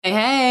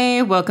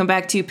Hey, welcome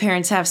back to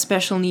Parents Have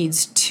Special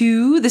Needs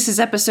 2. This is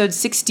episode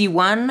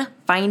 61,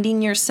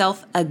 Finding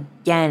Yourself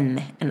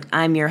Again. And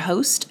I'm your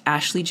host,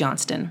 Ashley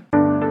Johnston.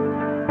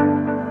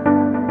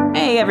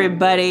 Hey,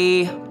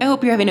 everybody. I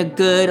hope you're having a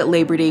good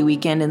Labor Day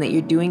weekend and that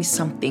you're doing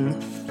something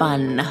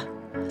fun,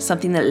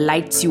 something that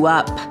lights you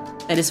up,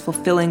 that is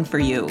fulfilling for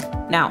you.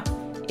 Now,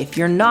 if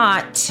you're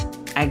not,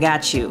 I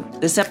got you.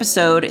 This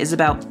episode is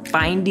about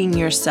finding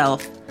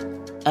yourself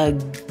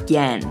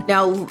again.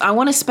 Now, I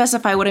want to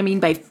specify what I mean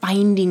by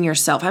finding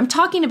yourself. I'm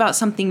talking about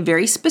something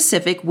very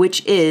specific,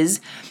 which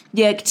is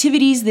the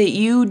activities that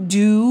you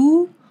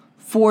do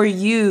for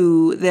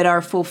you that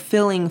are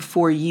fulfilling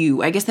for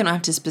you. I guess they don't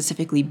have to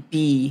specifically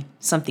be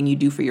something you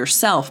do for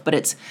yourself, but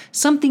it's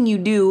something you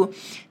do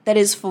that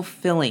is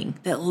fulfilling,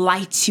 that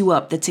lights you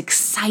up, that's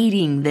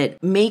exciting,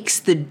 that makes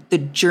the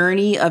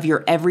journey of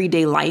your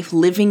everyday life,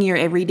 living your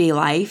everyday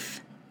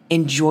life,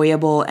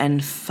 enjoyable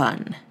and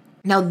fun.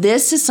 Now,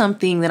 this is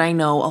something that I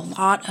know a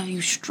lot of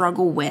you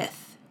struggle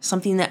with,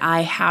 something that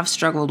I have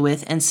struggled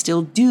with and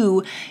still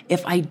do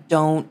if I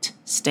don't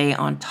stay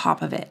on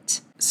top of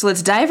it. So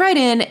let's dive right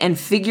in and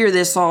figure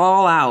this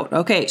all out.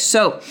 Okay,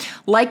 so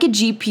like a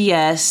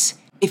GPS,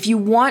 if you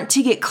want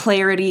to get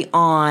clarity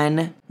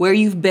on where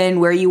you've been,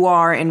 where you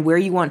are, and where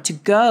you want to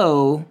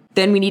go,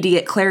 then we need to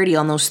get clarity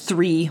on those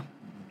three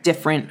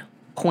different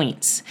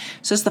points.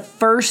 So it's the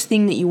first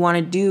thing that you want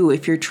to do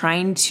if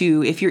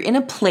you're in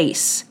a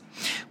place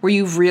where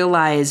you've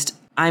realized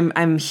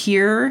I'm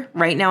here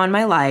right now in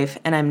my life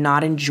and I'm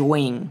not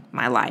enjoying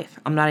my life.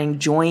 I'm not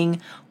enjoying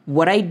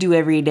what I do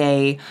every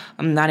day.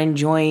 I'm not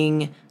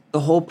enjoying the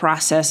whole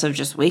process of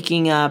just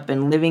waking up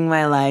and living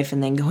my life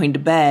and then going to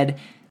bed.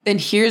 Then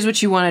here's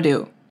what you want to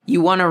do. You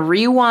want to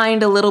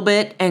rewind a little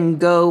bit and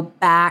go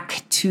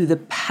back to the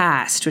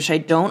past, which I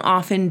don't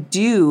often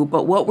do.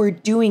 But what we're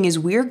doing is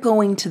we're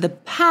going to the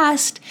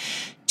past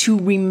to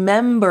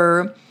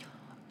remember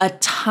a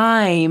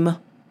time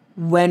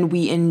when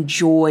we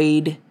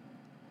enjoyed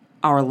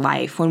our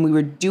life, when we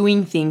were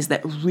doing things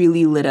that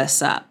really lit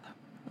us up,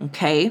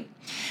 okay?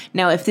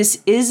 Now, if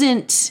this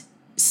isn't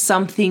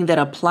something that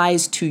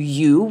applies to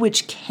you,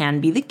 which can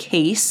be the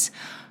case,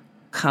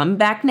 come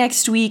back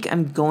next week.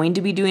 I'm going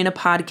to be doing a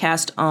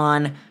podcast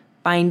on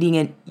finding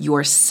it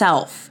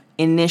yourself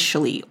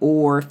initially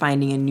or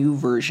finding a new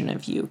version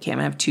of you, okay? I'm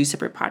gonna have 2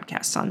 separate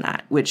podcasts on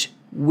that, which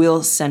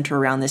will center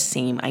around the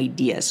same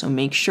idea. So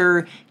make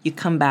sure you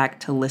come back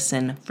to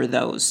listen for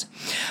those.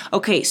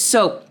 Okay,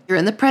 so you're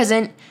in the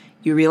present.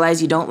 You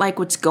realize you don't like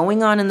what's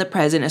going on in the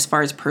present as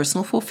far as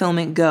personal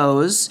fulfillment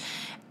goes.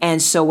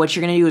 And so what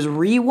you're going to do is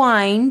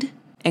rewind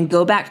and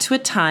go back to a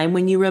time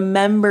when you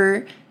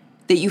remember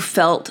that you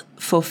felt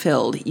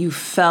fulfilled. You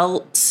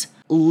felt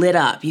lit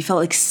up. You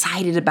felt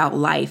excited about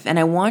life. And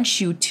I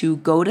want you to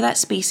go to that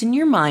space in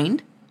your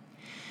mind.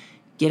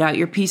 Get out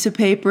your piece of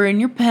paper and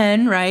your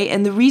pen, right?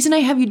 And the reason I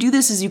have you do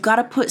this is you got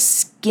to put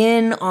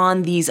skin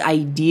on these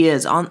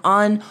ideas,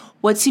 on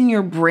what's in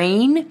your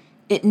brain.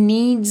 It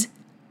needs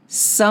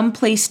some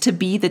place to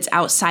be that's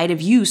outside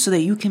of you so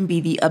that you can be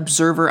the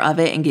observer of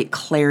it and get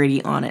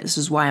clarity on it. This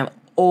is why I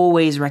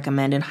always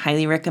recommend and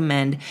highly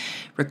recommend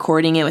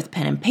recording it with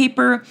pen and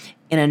paper,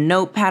 in a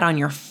notepad on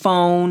your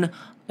phone,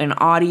 an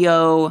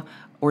audio,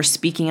 or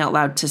speaking out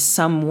loud to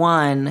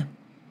someone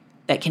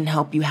that can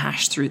help you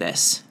hash through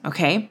this,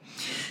 okay?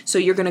 So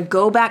you're going to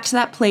go back to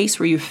that place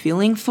where you're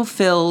feeling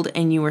fulfilled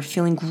and you were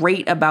feeling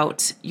great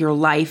about your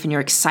life and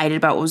you're excited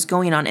about what was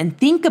going on, and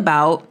think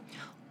about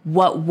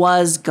what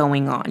was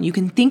going on. You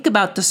can think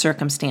about the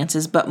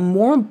circumstances, but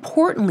more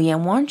importantly, I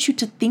want you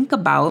to think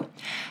about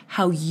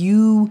how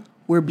you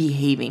were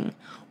behaving.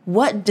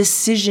 What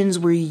decisions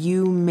were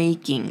you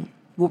making?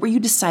 What were you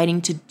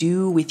deciding to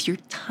do with your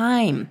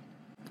time?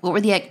 What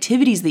were the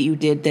activities that you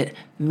did that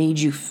made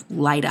you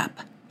light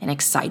up and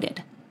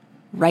excited?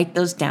 Write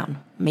those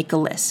down. Make a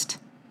list.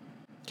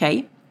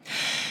 Okay?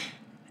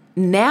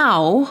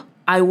 Now,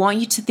 I want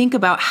you to think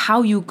about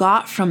how you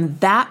got from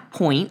that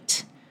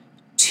point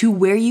to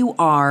where you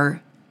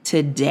are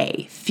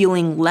today,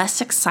 feeling less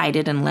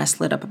excited and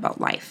less lit up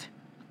about life.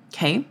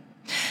 Okay?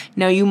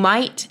 Now, you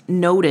might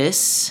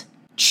notice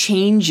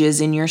changes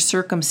in your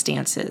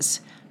circumstances.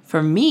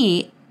 For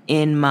me,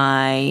 in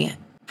my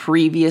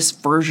previous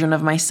version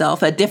of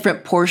myself, a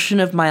different portion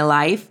of my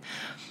life,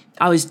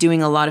 I was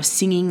doing a lot of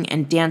singing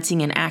and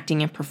dancing and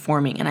acting and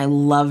performing, and I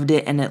loved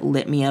it and it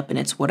lit me up, and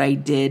it's what I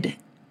did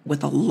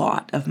with a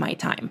lot of my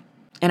time.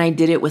 And I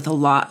did it with a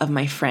lot of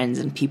my friends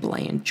and people I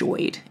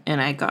enjoyed,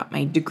 and I got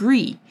my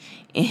degree,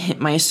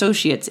 my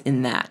associates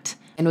in that,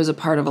 and was a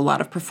part of a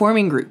lot of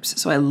performing groups,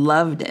 so I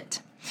loved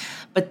it.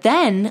 But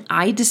then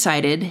I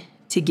decided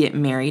to get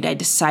married. I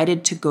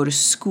decided to go to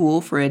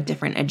school for a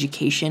different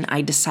education.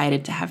 I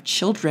decided to have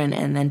children,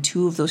 and then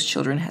 2 of those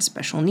children have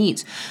special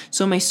needs.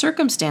 So my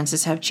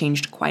circumstances have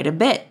changed quite a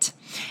bit.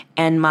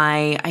 And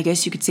I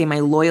guess you could say my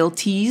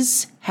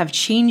loyalties have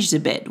changed a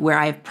bit, where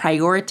I've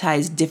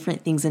prioritized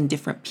different things and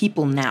different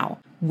people now,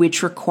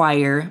 which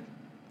require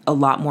a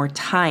lot more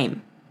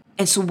time.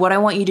 And so what I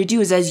want you to do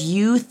is, as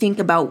you think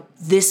about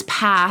this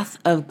path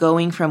of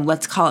going from,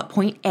 let's call it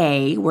point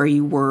A, where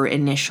you were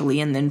initially,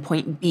 and then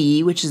point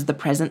B, which is the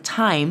present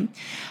time,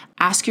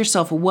 ask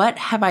yourself, what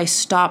have I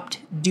stopped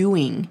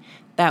doing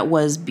that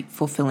was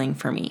fulfilling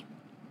for me?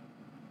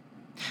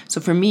 So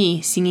for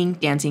me, singing,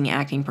 dancing,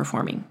 acting,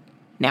 performing.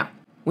 Now,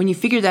 when you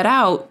figure that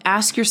out,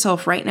 ask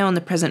yourself right now in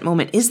the present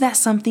moment, is that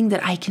something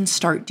that I can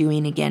start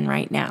doing again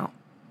right now?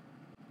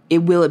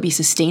 Will it be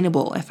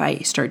sustainable if I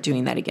start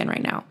doing that again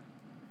right now?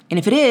 And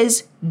if it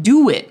is,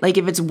 do it. Like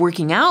if it's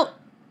working out,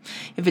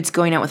 if it's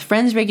going out with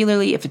friends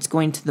regularly, if it's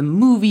going to the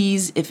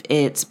movies, if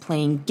it's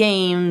playing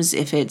games,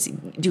 if it's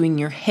doing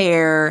your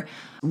hair,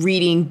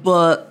 reading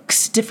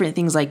books, different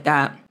things like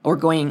that, or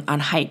going on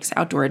hikes,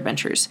 outdoor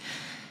adventures.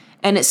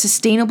 And it's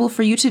sustainable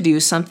for you to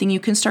do, something you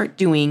can start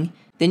doing,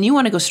 then you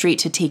want to go straight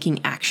to taking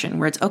action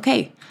where it's,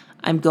 okay,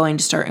 I'm going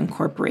to start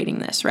incorporating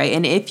this, right?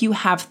 And if you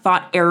have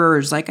thought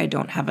errors like I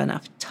don't have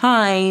enough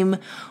time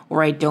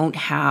or I don't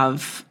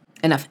have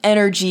enough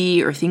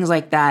energy or things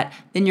like that,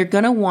 then you're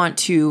going to want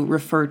to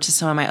refer to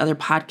some of my other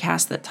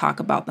podcasts that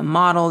talk about the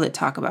model, that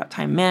talk about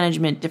time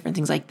management, different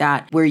things like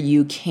that, where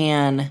you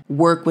can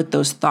work with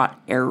those thought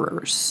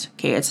errors.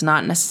 Okay, it's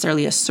not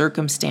necessarily a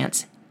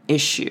circumstance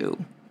issue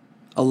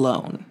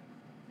alone.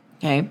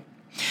 Okay.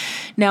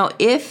 Now,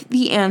 if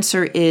the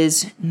answer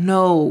is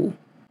no,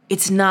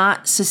 it's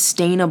not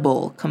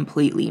sustainable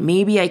completely,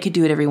 maybe I could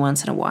do it every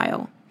once in a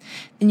while,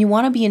 then you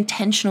want to be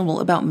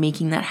intentional about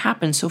making that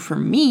happen. So for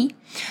me,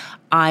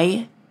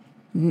 I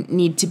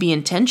need to be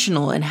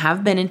intentional and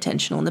have been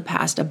intentional in the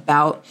past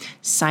about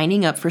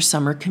signing up for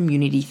summer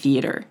community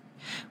theater,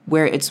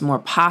 where it's more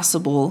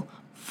possible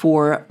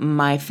for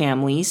my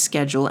family's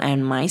schedule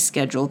and my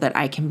schedule that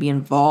I can be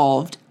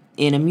involved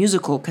in a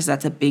musical, because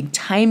that's a big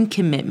time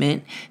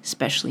commitment,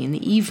 especially in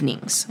the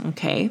evenings,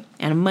 okay,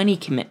 and a money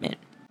commitment.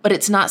 But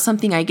it's not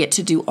something I get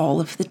to do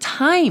all of the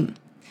time.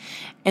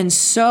 And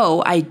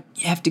so I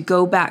have to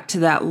go back to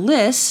that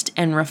list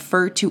and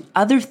refer to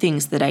other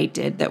things that I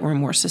did that were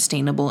more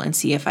sustainable and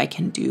see if I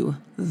can do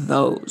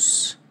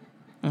those.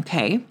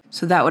 Okay,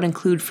 so that would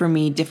include for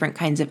me different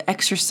kinds of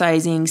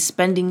exercising,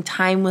 spending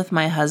time with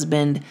my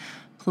husband,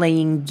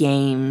 playing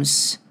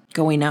games,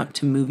 going out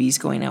to movies,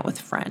 going out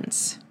with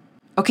friends.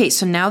 Okay,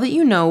 so now that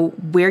you know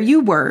where you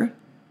were,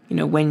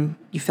 when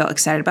you felt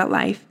excited about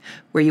life,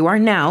 where you are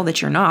now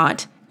that you're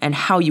not, and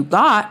how you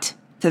got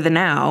to the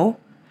now,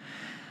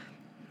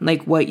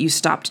 like what you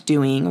stopped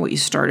doing, what you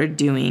started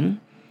doing,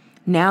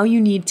 now you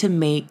need to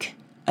make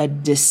a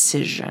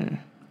decision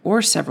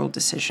or several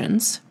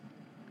decisions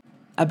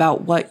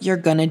about what you're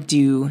going to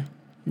do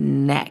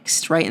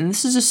next, right? And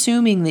this is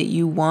assuming that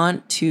you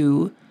want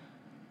to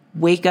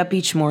wake up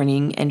each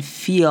morning and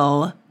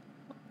feel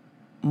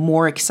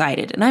more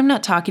excited. And I'm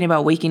not talking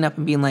about waking up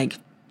and being like,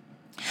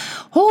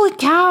 holy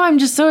cow, I'm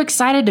just so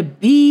excited to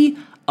be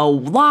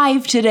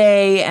alive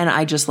today, and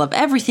I just love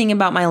everything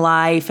about my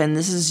life, and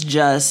this is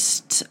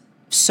just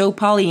so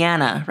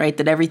Pollyanna, right?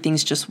 That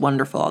everything's just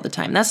wonderful all the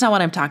time. That's not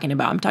what I'm talking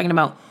about. I'm talking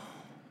about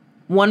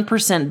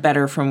 1%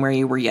 better from where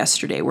you were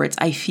yesterday, where it's,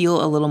 I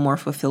feel a little more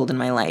fulfilled in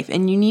my life.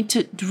 And you need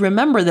to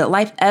remember that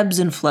life ebbs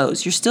and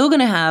flows. You're still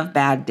going to have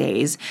bad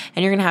days,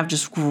 and you're going to have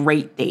just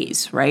great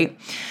days, right?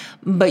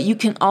 But you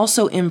can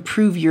also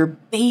improve your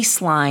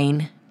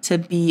baseline to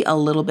be a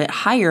little bit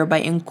higher by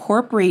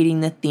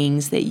incorporating the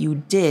things that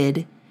you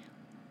did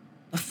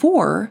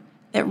before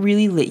that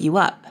really lit you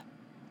up.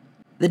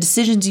 The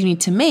decisions you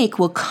need to make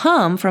will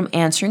come from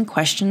answering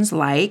questions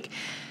like,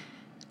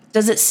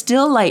 does it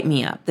still light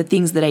me up, the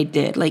things that I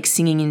did, like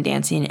singing and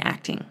dancing and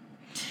acting?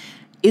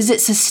 Is it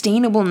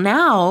sustainable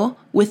now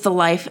with the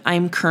life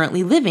I'm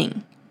currently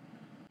living?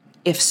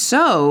 If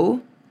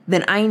so,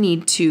 then I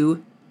need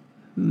to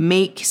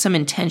make some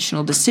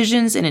intentional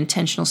decisions and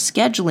intentional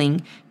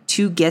scheduling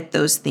to get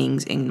those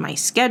things in my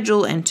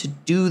schedule and to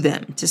do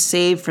them, to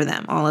save for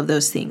them, all of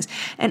those things.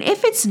 And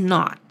if it's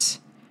not,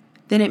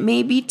 then it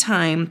may be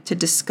time to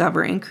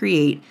discover and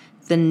create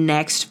the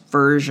next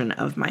version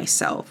of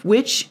myself,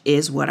 which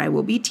is what I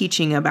will be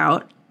teaching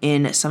about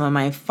in some of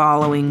my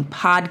following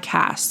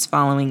podcasts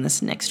following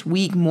this next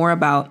week, more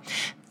about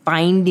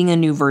finding a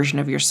new version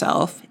of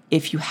yourself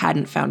if you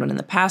hadn't found one in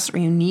the past, or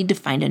you need to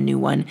find a new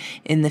one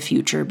in the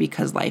future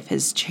because life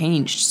has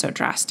changed so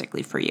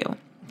drastically for you.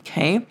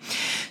 Okay,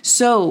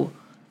 so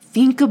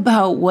think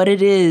about what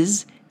it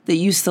is that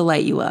used to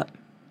light you up.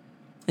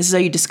 This is how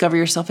you discover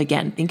yourself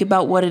again. Think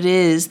about what it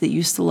is that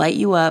used to light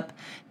you up.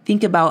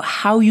 Think about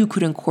how you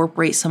could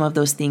incorporate some of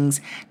those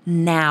things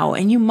now.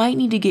 And you might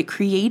need to get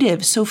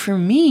creative. So for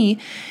me,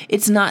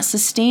 it's not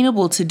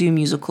sustainable to do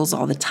musicals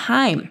all the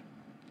time.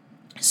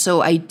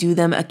 So I do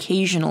them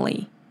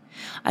occasionally.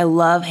 I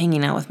love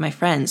hanging out with my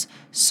friends.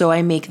 So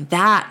I make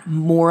that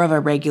more of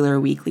a regular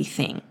weekly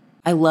thing.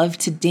 I love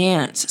to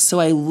dance.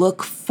 So I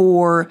look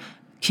for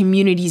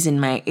communities in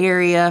my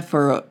area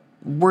for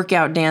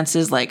workout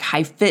dances like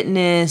high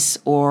fitness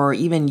or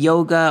even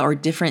yoga or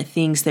different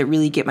things that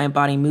really get my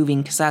body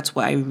moving, because that's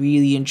what I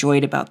really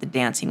enjoyed about the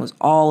dancing was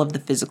all of the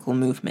physical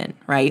movement,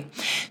 right?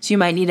 So you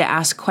might need to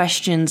ask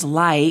questions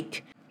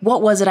like,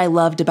 what was it I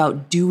loved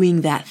about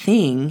doing that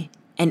thing?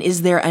 And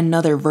is there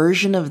another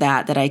version of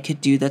that I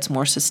could do that's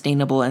more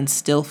sustainable and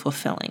still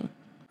fulfilling,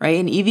 right?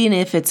 And even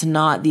if it's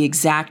not the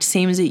exact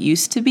same as it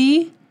used to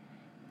be,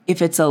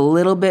 if it's a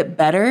little bit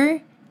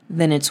better,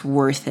 then it's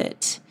worth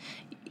it.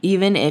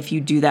 Even if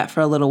you do that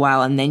for a little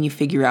while and then you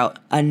figure out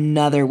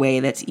another way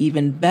that's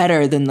even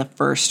better than the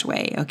first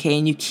way, okay?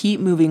 And you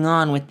keep moving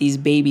on with these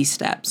baby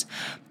steps.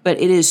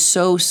 But it is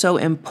so, so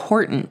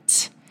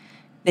important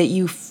that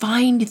you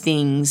find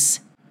things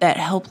that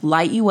help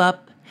light you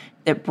up,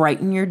 that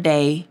brighten your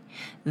day,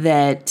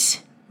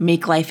 that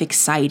make life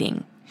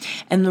exciting.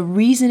 And the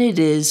reason it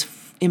is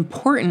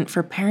important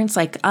for parents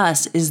like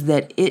us is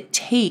that it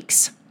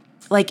takes,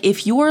 like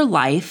if your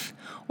life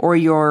or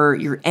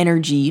your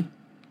energy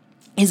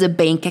is a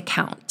bank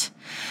account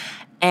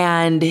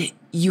and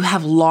you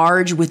have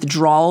large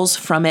withdrawals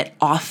from it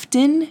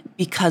often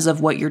because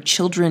of what your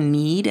children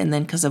need and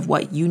then because of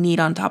what you need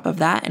on top of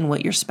that and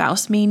what your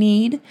spouse may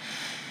need,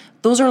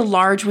 those are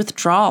large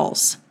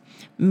withdrawals,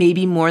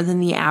 maybe more than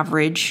the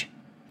average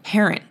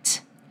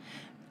parent.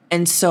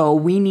 And so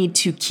we need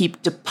to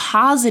keep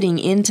depositing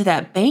into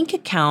that bank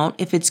account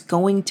if it's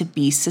going to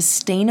be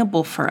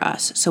sustainable for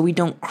us, so we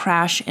don't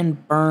crash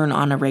and burn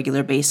on a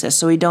regular basis,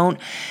 so we don't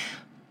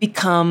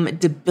become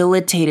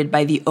debilitated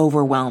by the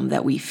overwhelm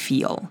that we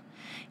feel.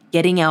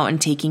 Getting out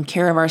and taking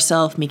care of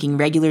ourselves, making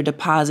regular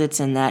deposits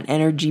in that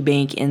energy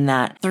bank, in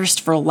that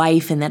thirst for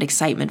life and that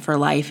excitement for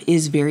life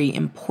is very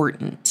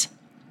important.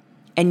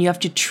 And you have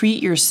to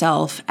treat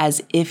yourself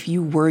as if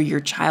you were your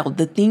child.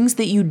 The things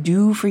that you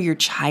do for your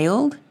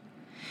child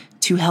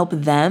to help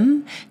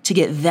them, to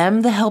get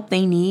them the help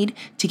they need,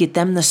 to get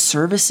them the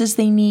services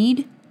they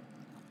need,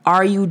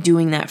 are you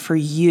doing that for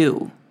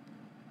you?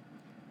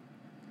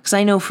 Because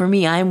I know for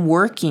me, I'm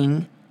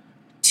working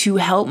to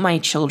help my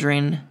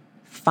children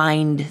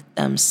find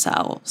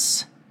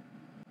themselves.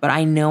 But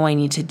I know I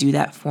need to do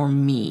that for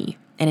me.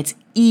 And it's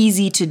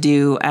easy to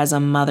do as a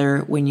mother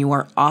when you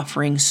are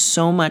offering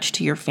so much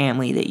to your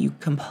family that you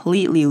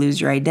completely lose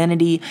your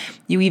identity.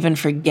 You even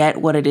forget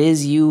what it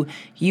is you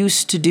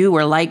used to do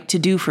or like to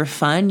do for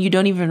fun. You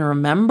don't even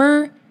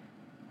remember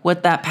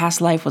what that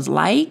past life was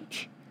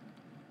like.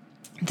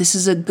 This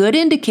is a good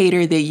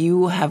indicator that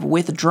you have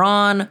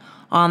withdrawn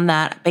on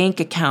that bank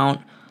account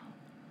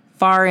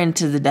far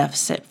into the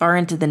deficit, far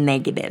into the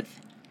negative.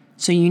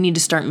 So you need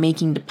to start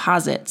making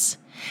deposits.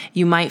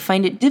 You might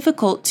find it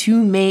difficult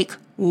to make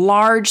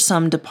large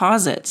sum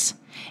deposits,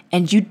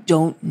 and you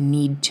don't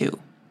need to.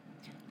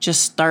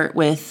 Just start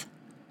with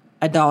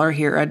 $1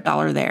 here,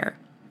 $1 there.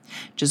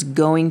 Just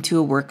going to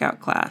a workout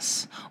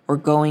class or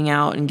going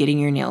out and getting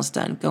your nails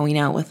done, going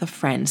out with a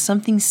friend,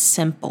 something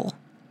simple.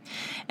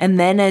 And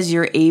then as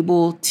you're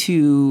able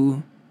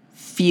to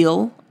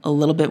feel a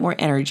little bit more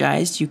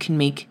energized, you can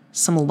make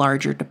some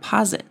larger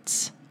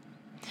deposits.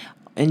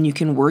 And you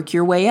can work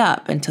your way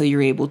up until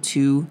you're able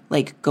to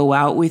go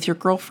out with your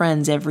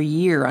girlfriends every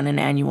year on an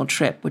annual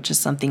trip, which is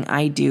something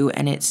I do.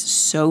 And it's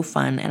so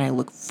fun. And I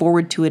look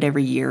forward to it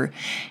every year.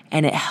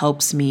 And it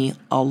helps me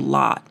a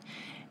lot.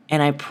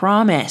 And I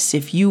promise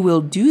if you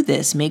will do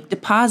this, make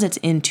deposits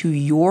into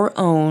your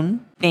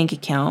own bank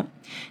account,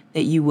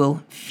 that you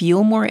will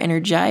feel more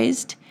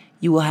energized.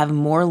 You will have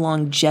more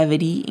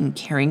longevity in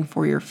caring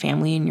for your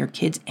family and your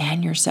kids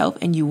and yourself,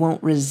 and you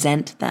won't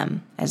resent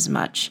them as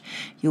much.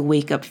 You'll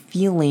wake up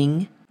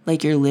feeling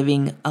like you're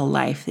living a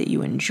life that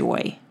you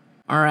enjoy.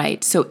 All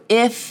right, so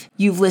if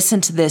you've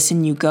listened to this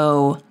and you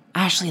go,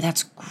 Ashley,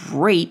 that's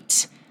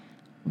great,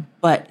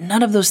 but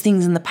none of those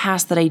things in the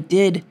past that I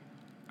did,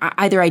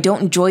 either I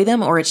don't enjoy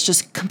them or it's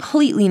just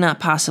completely not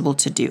possible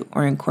to do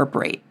or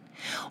incorporate.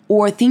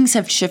 Or things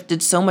have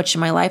shifted so much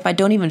in my life, I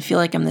don't even feel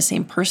like I'm the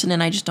same person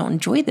and I just don't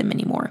enjoy them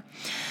anymore.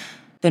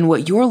 Then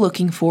what you're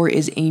looking for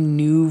is a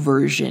new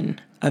version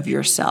of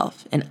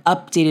yourself, an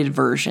updated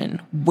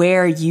version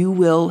where you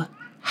will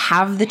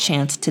have the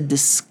chance to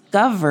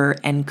discover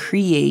and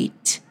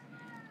create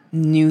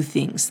new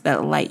things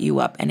that light you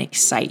up and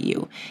excite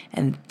you.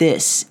 And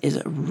this is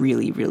a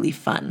really, really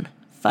fun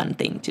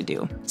thing to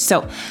do.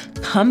 So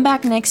come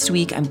back next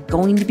week. I'm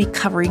going to be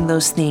covering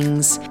those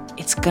things.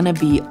 It's going to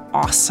be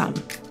awesome.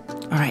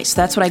 All right,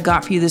 so that's what I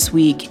got for you this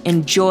week.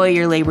 Enjoy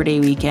your Labor Day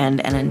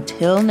weekend. And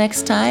until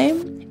next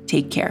time,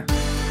 take care.